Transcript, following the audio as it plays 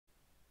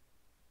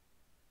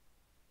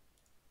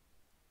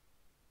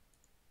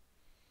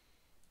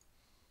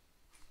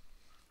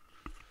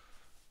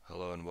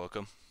and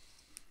welcome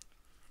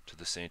to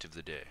the Saint of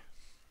the Day.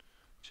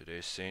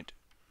 Today's saint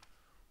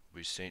will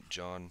be Saint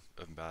John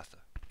of Matha.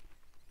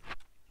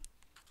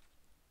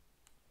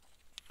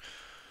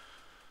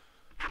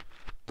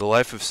 The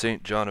life of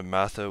Saint John of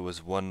Matha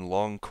was one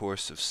long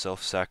course of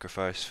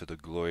self-sacrifice for the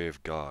glory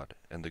of God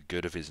and the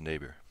good of his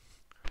neighbor.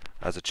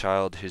 As a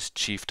child, his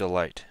chief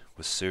delight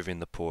was serving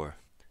the poor,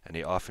 and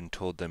he often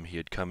told them he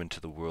had come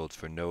into the world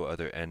for no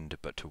other end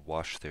but to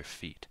wash their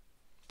feet.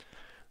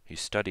 He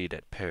studied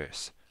at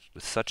Paris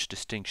with such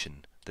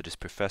distinction that his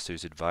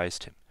professors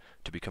advised him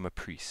to become a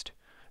priest,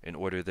 in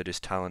order that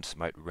his talents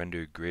might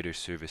render greater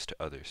service to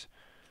others.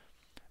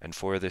 And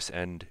for this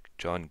end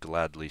John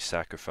gladly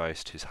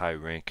sacrificed his high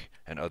rank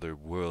and other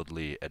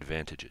worldly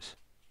advantages.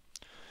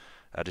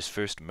 At his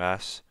first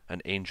Mass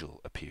an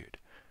angel appeared,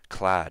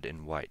 clad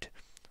in white,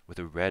 with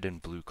a red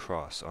and blue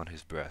cross on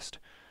his breast,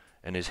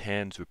 and his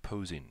hands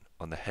reposing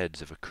on the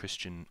heads of a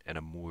Christian and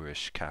a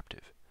Moorish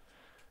captive.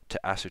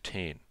 To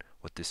ascertain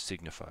what this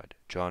signified,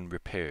 John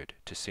repaired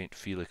to Saint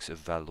Felix of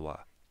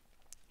Valois,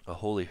 a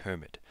holy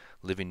hermit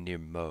living near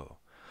Meaux,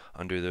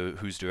 under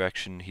whose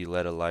direction he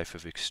led a life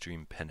of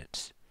extreme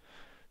penance.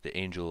 The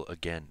angel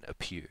again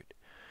appeared,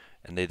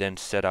 and they then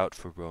set out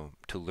for Rome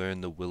to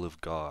learn the will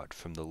of God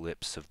from the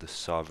lips of the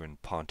sovereign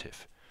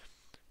pontiff,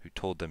 who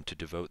told them to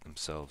devote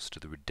themselves to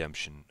the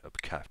redemption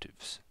of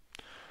captives.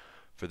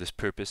 For this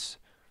purpose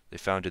they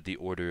founded the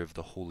Order of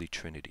the Holy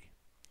Trinity.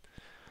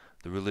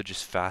 The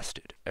religious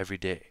fasted every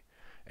day,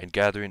 and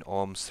gathering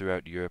alms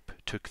throughout Europe,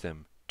 took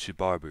them to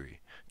Barbary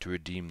to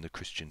redeem the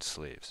Christian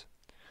slaves.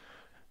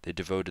 They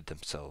devoted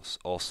themselves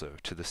also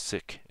to the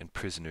sick and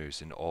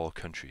prisoners in all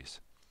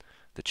countries.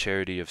 The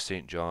charity of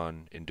St.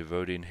 John in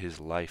devoting his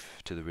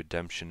life to the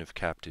redemption of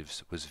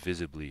captives was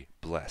visibly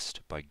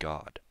blessed by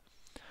God.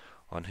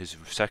 On his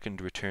second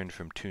return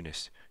from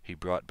Tunis, he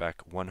brought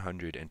back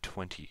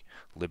 120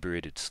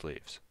 liberated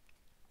slaves.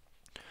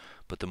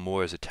 But the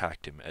Moors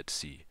attacked him at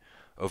sea,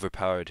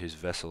 overpowered his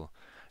vessel,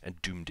 and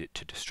doomed it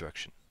to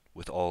destruction,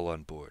 with all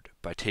on board,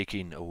 by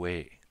taking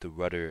away the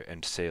rudder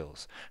and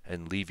sails,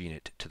 and leaving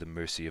it to the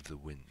mercy of the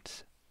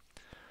winds.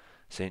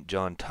 St.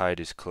 John tied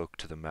his cloak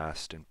to the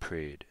mast and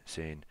prayed,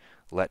 saying,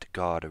 "Let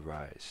God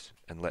arise,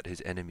 and let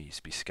his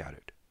enemies be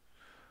scattered.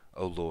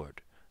 O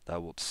Lord, thou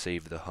wilt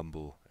save the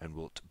humble, and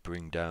wilt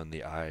bring down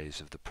the eyes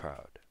of the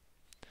proud."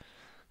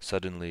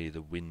 Suddenly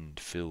the wind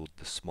filled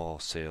the small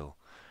sail,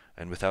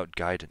 and without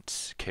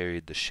guidance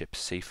carried the ship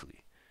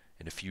safely,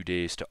 in a few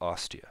days to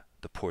Ostia,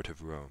 the port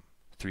of Rome,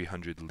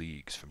 300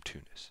 leagues from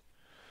Tunis.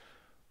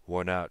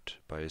 Worn out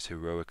by his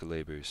heroic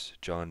labors,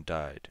 John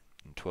died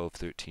in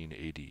 1213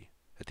 AD,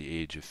 at the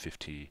age of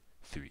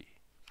 53.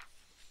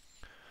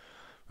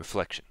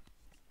 Reflection.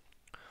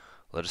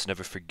 Let us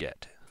never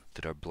forget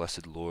that our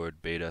blessed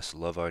Lord bade us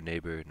love our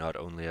neighbor not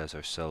only as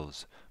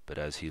ourselves, but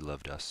as he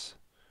loved us,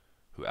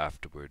 who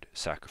afterward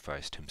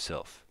sacrificed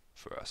himself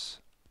for us.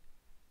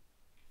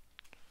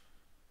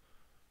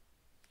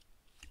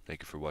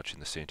 Thank you for watching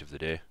the Saint of the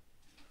Day.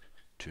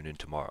 Tune in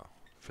tomorrow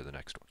for the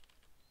next one.